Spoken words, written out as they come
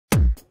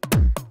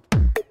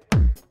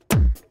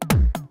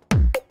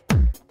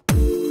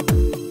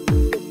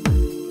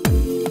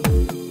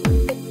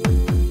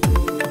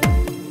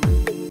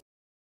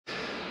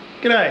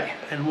G'day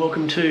and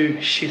welcome to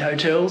Shit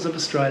Hotels of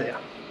Australia.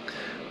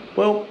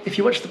 Well, if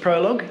you watched the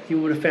prologue, you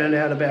would have found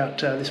out about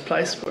this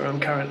place where I'm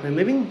currently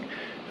living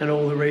and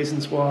all the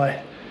reasons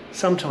why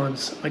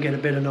sometimes I get a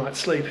better night's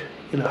sleep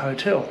in a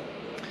hotel.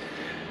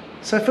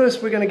 So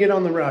first we're going to get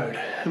on the road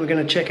and we're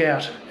going to check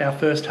out our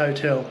first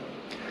hotel,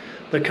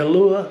 the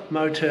Kalua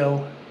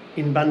Motel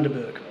in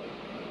Bundaberg.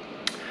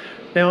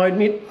 Now I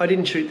admit I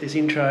didn't shoot this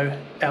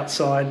intro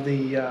outside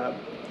the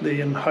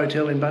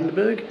hotel in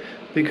Bundaberg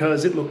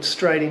because it looked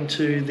straight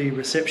into the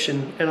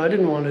reception and I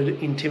didn't want to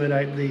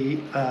intimidate the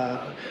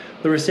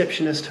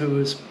receptionist, who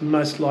was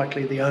most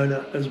likely the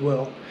owner as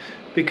well,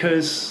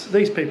 because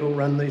these people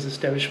run these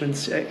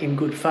establishments in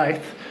good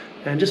faith,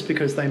 and just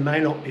because they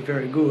may not be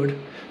very good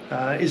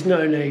is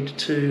no need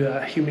to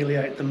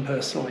humiliate them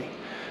personally.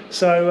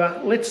 So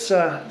let's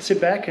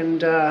sit back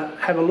and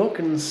have a look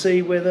and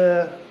see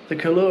whether the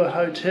Kalua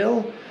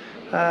Hotel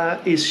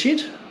is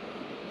shit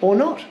or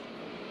not.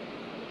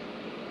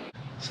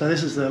 So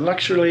this is the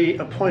luxuriously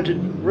appointed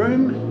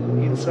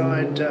room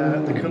inside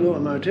the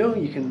Kalua Motel.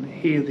 You can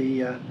hear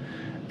the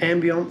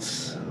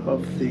ambience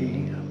of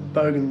the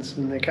bogans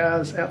in their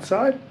cars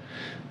outside,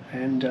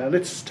 and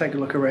let's take a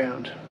look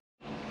around.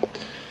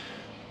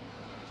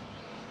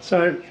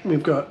 So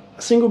we've got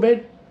a single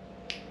bed,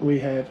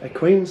 we have a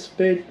queen's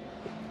bed,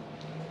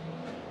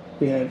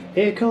 we have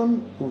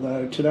aircon,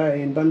 although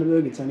today in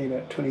Bundaberg it's only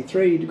about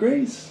 23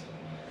 degrees,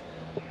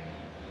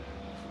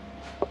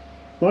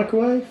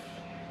 microwave,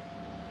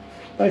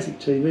 basic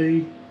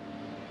TV,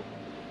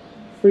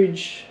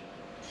 fridge,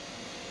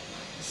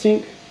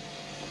 sink,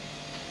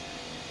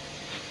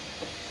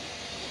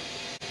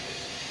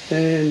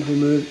 and we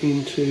move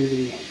into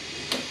the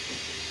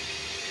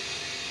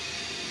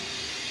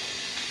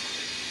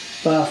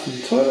bath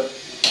and toilet.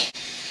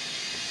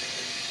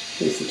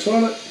 Here's the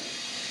toilet,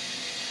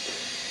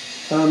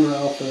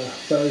 armrail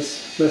for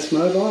those less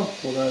mobile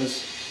or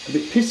those a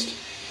bit pissed.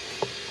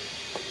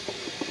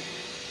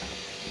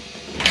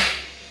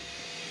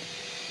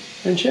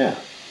 And shower.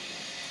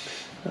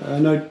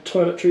 No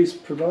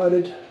toiletries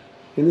provided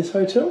in this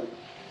hotel,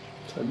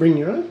 so bring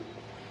your own.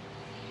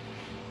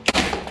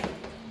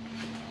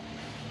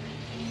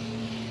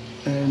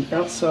 And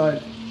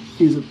outside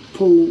is a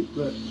pool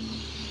that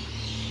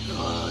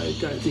I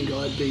don't think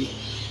I'd be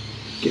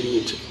getting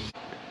into.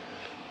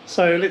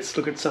 So let's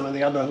look at some of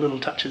the other little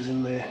touches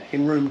in there.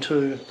 In room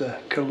 2 of the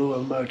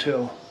Kalua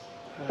Motel,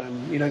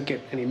 you don't get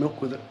any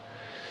milk with it.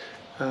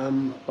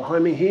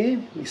 Behind me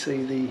here we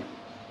see the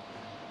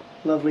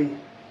lovely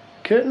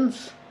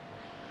curtains,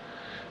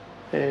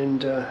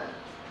 and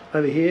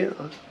over here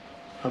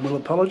I will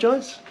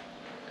apologise,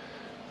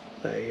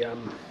 they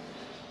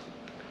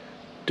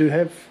do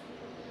have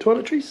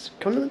toiletries,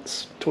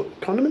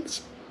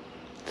 condiments,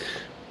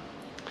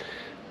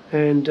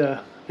 and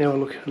now I'll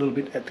look a little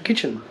bit at the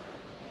kitchen.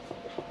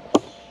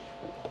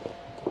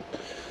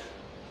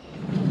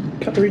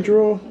 Cutlery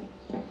drawer,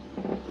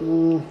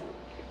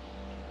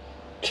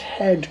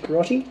 tad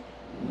grotty.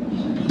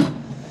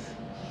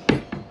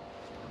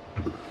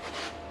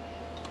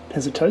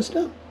 Has a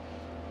toaster,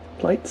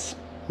 plates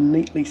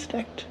neatly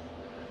stacked.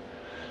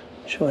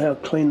 Show how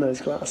clean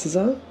those glasses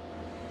are.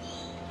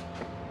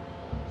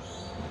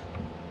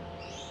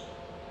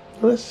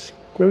 Nice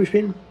rubbish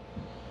bin.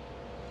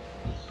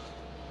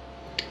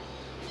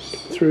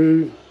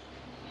 Through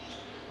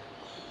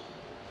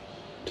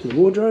to the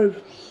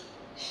wardrobe.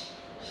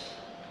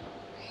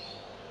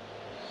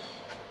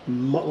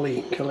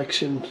 Motley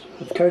collection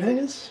of coat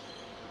hangers.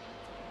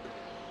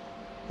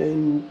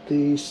 And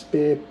the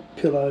spare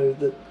pillow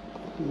that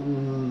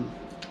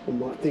I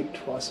might think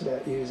twice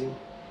about using.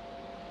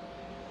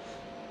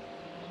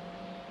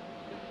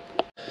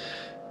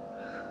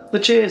 The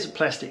chairs are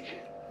plastic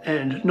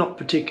and not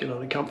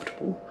particularly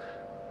comfortable,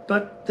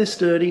 but they're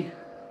sturdy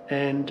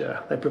and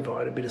they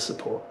provide a bit of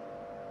support.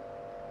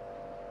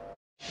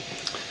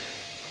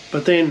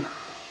 But then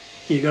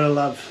you gotta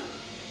love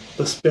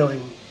the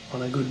spelling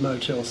on a good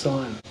motel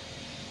sign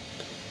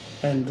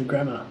and the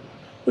grammar.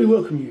 We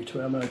welcome you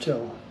to our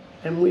motel,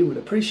 and we would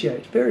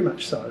appreciate very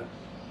much so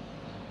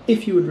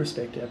if you would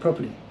respect our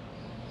property.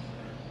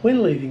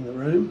 When leaving the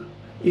room,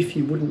 if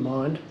you wouldn't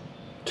mind,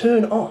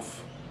 turn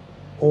off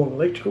all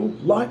electrical,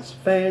 lights,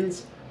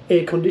 fans,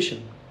 air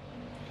condition.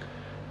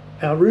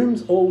 Our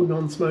rooms all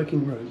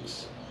non-smoking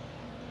rooms.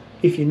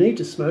 If you need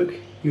to smoke,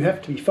 you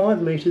have to be 5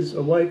 metres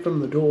away from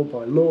the door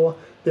by law.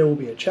 There will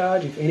be a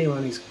charge if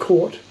anyone is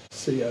caught,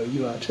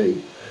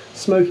 C-O-U-R-T,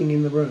 smoking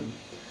in the room.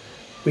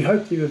 We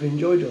hope that you have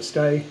enjoyed your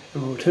stay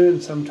and will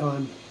return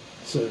sometime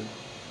soon.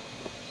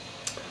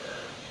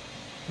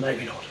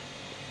 Maybe not.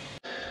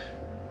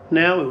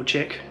 Now we'll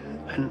check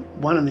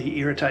one of the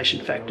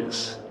irritation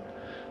factors,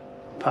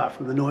 apart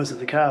from the noise of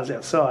the cars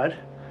outside,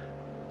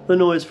 the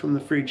noise from the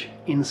fridge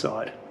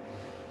inside.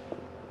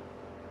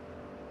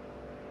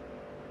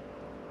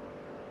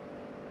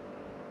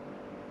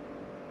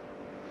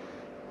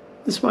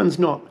 This one's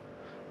not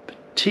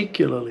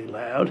particularly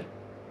loud,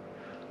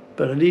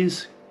 but it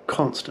is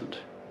constant.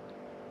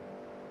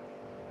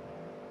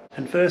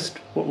 And first,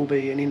 what will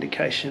be an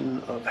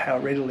indication of how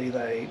readily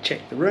they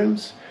check the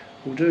rooms,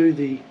 we'll do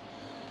the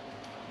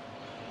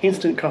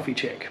instant coffee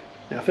check.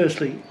 Now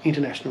firstly,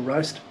 international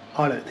roast,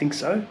 I don't think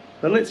so,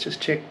 but let's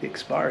just check the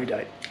expiry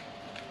date.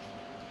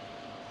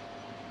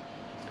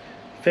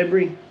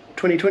 February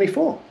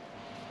 2024.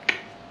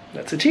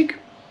 That's a tick.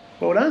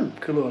 Well done,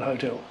 Kalua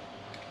Hotel.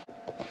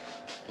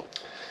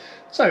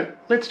 So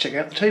let's check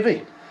out the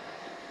TV.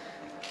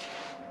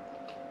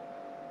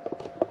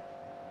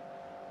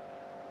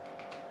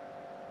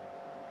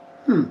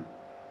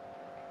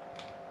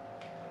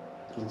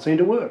 Doesn't seem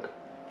to work.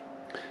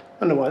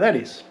 Wonder why that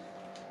is.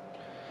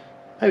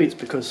 Maybe it's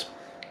because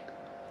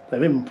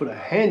they've even put a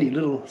handy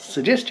little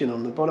suggestion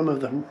on the bottom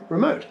of the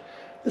remote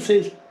that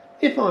says,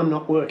 if I'm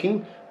not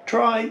working,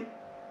 try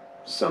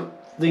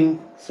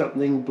something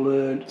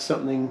blurred,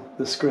 something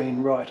the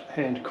screen right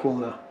hand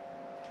corner.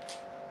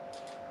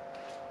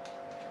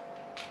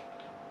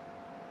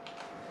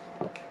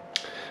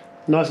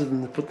 Nicer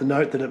than to put the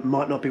note that it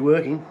might not be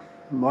working.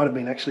 Might have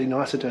been actually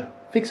nicer to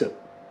fix it.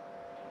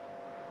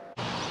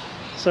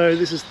 So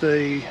this is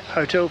the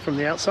hotel from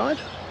the outside,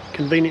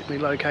 conveniently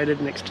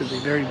located next to the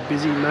very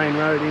busy main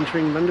road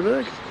entering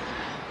Bundaberg,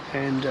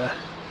 and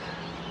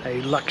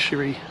a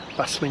luxury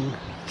bustling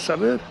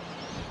suburb.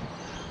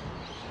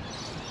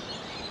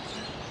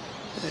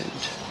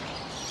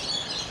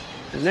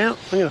 And now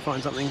I'm going to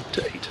find something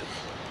to eat.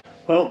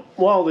 Well,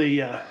 while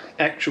the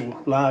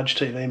actual large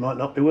TV might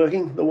not be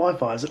working, the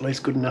Wi-Fi is at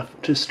least good enough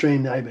to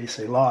stream the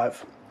ABC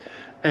Live.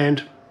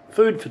 And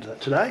food for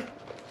today,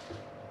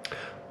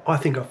 I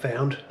think I've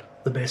found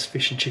the best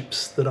fish and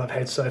chips that I've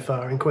had so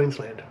far in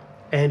Queensland.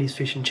 Andy's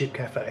Fish and Chip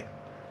Cafe,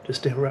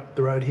 just down up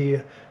the road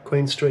here,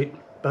 Queen Street,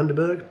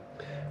 Bundaberg.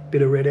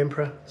 Bit of red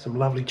emperor, some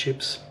lovely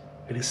chips.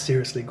 It is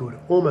seriously good,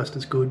 almost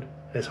as good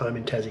as home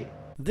in Tassie.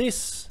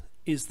 This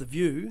is the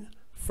view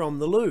from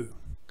the loo,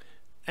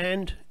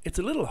 and it's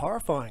a little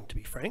horrifying, to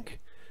be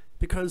frank,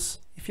 because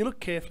if you look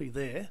carefully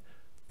there,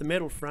 the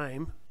metal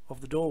frame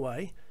of the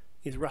doorway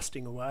is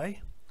rusting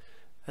away,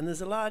 and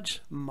there's a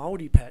large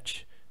mouldy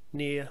patch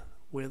near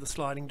where the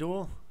sliding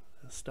door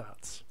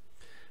starts.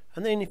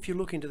 And then if you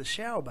look into the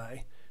shower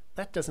bay,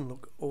 that doesn't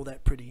look all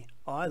that pretty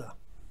either.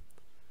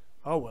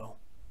 Oh well.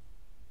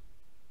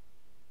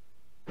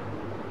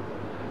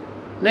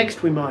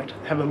 Next we might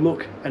have a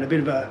look at a bit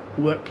of a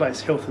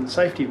workplace health and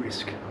safety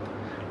risk.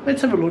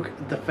 Let's have a look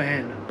at the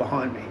fan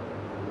behind me.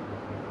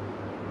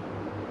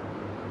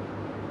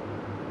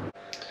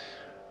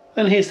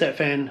 And here's that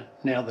fan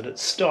now that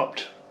it's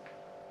stopped.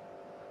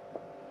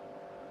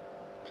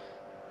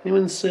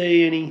 Anyone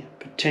see any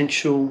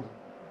potential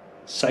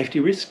safety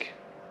risk?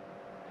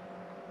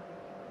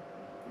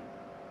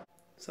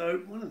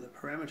 So one of the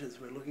parameters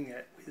we're looking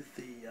at with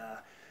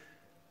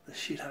the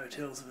shit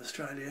hotels of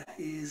Australia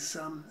is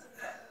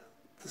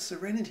the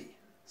serenity.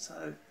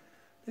 So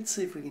let's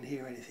see if we can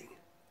hear anything.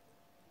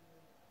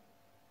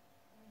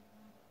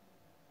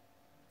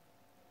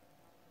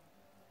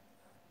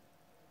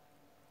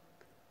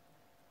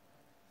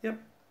 Yep,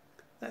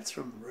 that's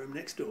from the room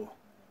next door,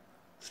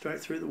 straight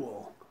through the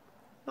wall.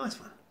 Nice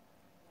one.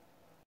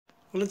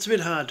 Well, it's a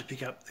bit hard to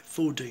pick up the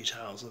full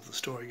details of the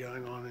story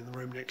going on in the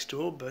room next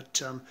door,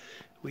 but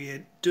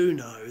we do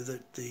know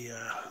that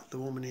the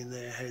woman in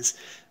there has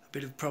a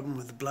bit of a problem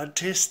with the blood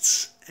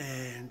tests,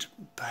 and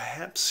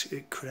perhaps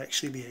it could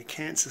actually be a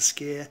cancer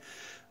scare,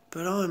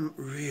 but I'm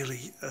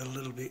really a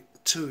little bit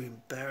too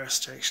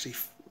embarrassed to actually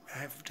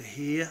have to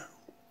hear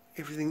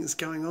everything that's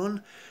going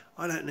on.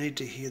 I don't need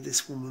to hear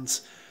this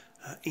woman's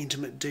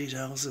intimate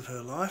details of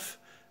her life.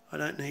 I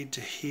don't need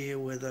to hear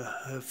whether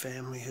her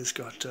family has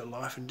got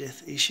life and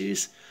death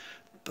issues,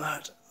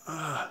 but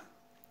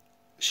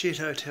shit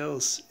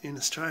hotels in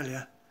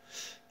Australia,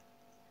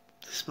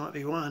 this might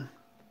be one.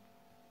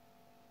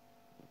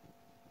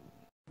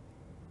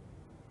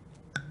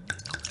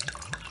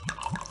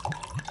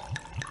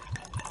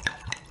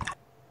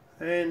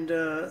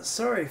 And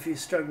sorry if you're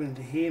struggling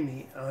to hear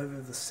me over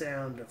the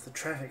sound of the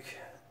traffic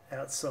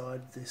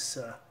outside this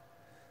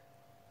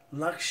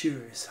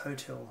luxurious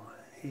hotel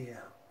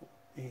here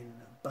in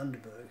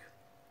Bundaberg.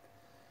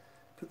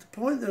 But the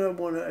point that I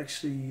want to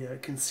actually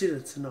consider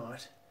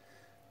tonight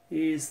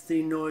is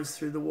the noise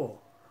through the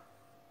wall.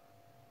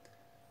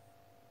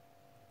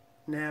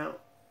 Now,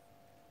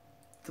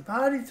 the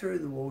party through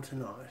the wall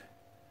tonight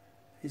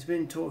has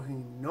been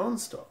talking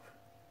non-stop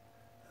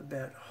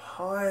about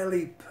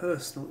highly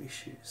personal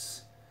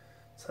issues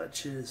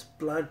such as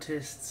blood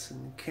tests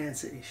and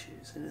cancer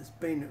issues, and it's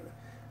been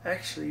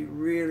actually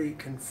really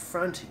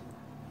confronting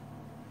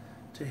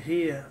to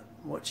hear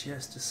what she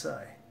has to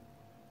say.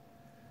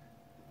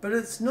 But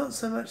it's not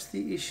so much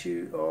the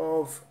issue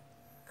of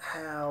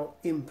how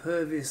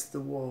impervious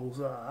the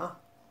walls are,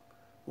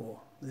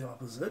 or the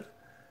opposite,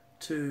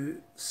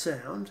 to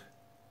sound,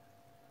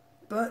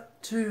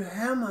 but to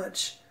how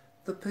much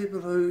the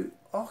people who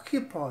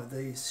occupy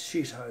these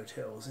shit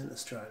hotels in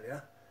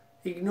Australia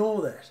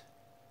ignore that,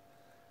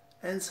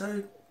 and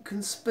so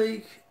can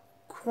speak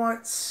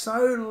quite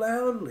so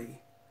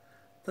loudly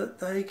that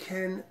they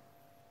can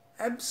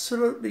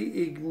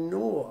absolutely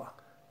ignore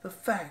the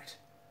fact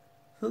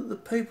that the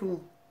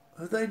people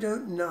who they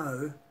don't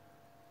know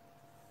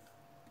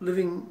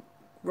living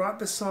right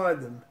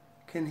beside them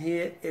can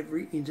hear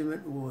every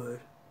intimate word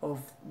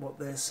of what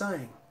they're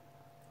saying.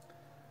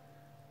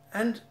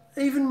 And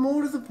even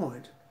more to the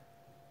point,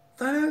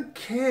 they don't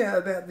care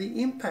about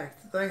the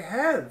impact that they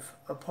have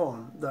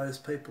upon those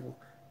people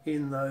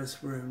in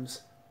those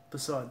rooms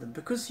beside them.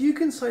 Because you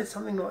can say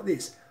something like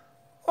this: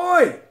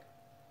 "Oi,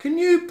 can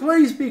you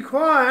please be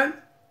quiet?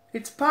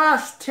 It's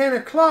past 10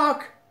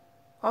 o'clock.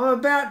 I'm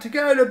about to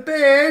go to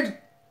bed."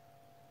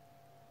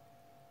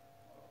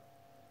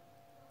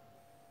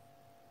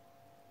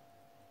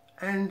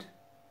 And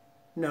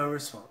no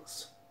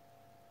response.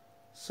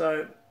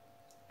 So,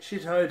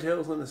 shit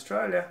hotels in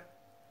Australia,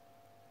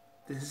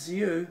 this is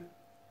you.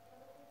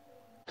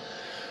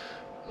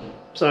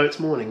 So it's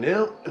morning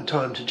now and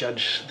time to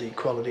judge the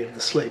quality of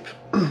the sleep.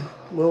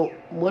 Well,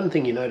 one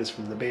thing you notice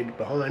from the bed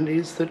behind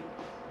is that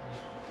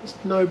there's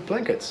no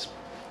blankets.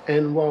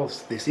 And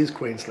whilst this is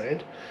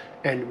Queensland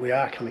and we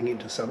are coming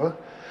into summer,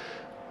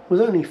 it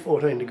was only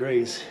 14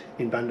 degrees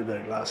in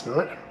Bundaberg last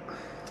night,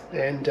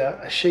 and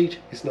a sheet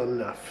is not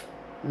enough.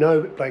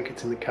 No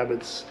blankets in the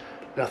cupboards,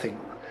 nothing.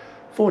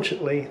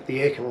 Fortunately, the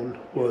aircon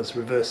was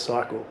reverse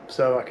cycle,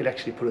 so I could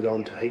actually put it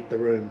on to heat the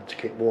room to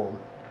keep warm.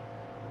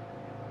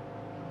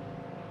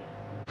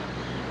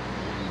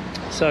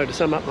 So to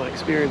sum up my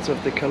experience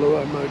of the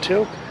Kalua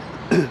Motel,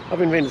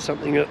 I've invented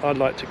something that I'd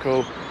like to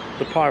call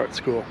the pirate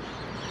score.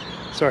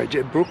 Sorry,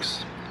 Jeb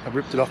Brooks, I've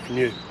ripped it off from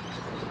you.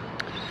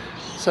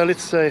 So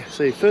let's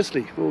see,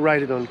 firstly, we'll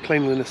rate it on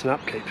cleanliness and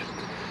upkeep.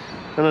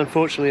 And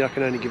unfortunately, I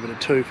can only give it a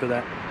 2 for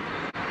that.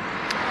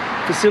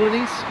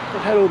 Facilities,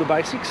 I've had all the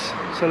basics,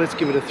 so let's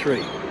give it a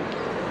 3.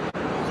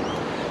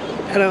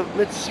 And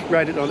let's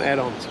rate it on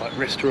add-ons like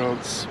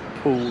restaurants,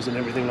 pools and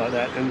everything like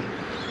that. And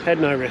had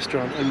no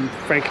restaurant, and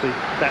frankly,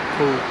 that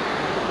pool,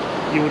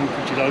 you wouldn't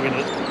put your dog in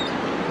it.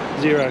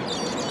 0.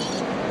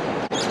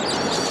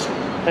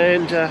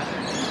 And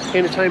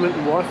entertainment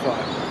and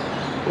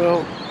Wi-Fi.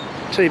 Well,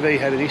 TV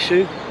had an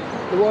issue.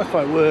 The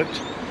Wi-Fi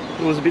worked,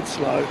 it was a bit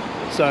slow,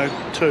 so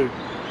 2.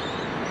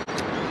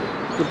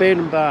 The bed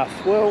and bath.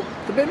 Well,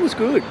 the bed was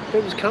good.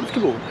 It was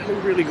comfortable. Had a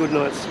really good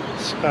night's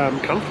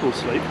comfortable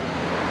sleep.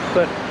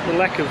 But the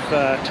lack of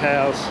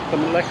towels,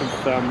 and the lack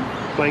of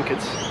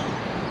blankets,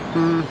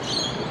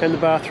 and the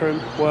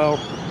bathroom, well,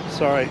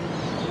 sorry,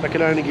 I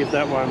can only give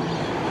that one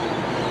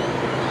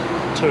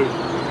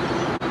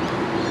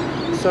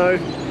 2. So,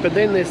 but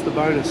then there's the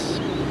bonus.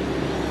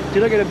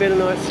 Did I get a better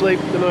night's sleep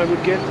than I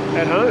would get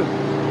at home?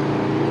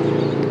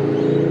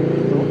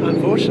 Well,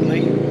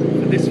 unfortunately,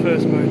 for this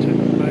first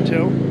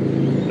motel,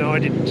 no, I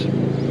didn't.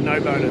 No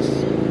bonus.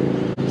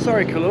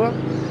 Sorry, Kalua.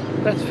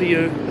 That's for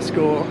you, a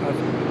score of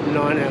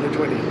 9 out of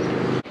 20.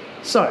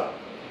 So,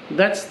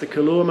 that's the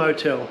Kalua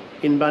Motel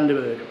in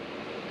Bundaberg.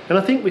 And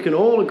I think we can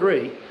all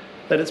agree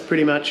that it's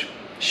pretty much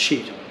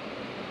shit.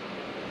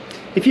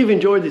 If you've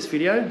enjoyed this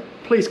video,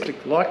 please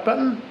click the like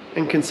button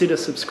and consider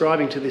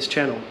subscribing to this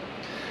channel.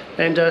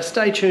 And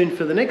stay tuned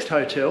for the next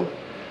hotel,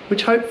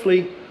 which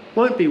hopefully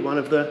won't be one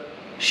of the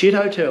shit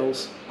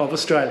hotels of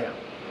Australia.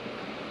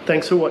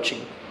 Thanks for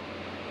watching.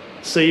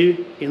 See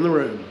you in the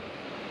room.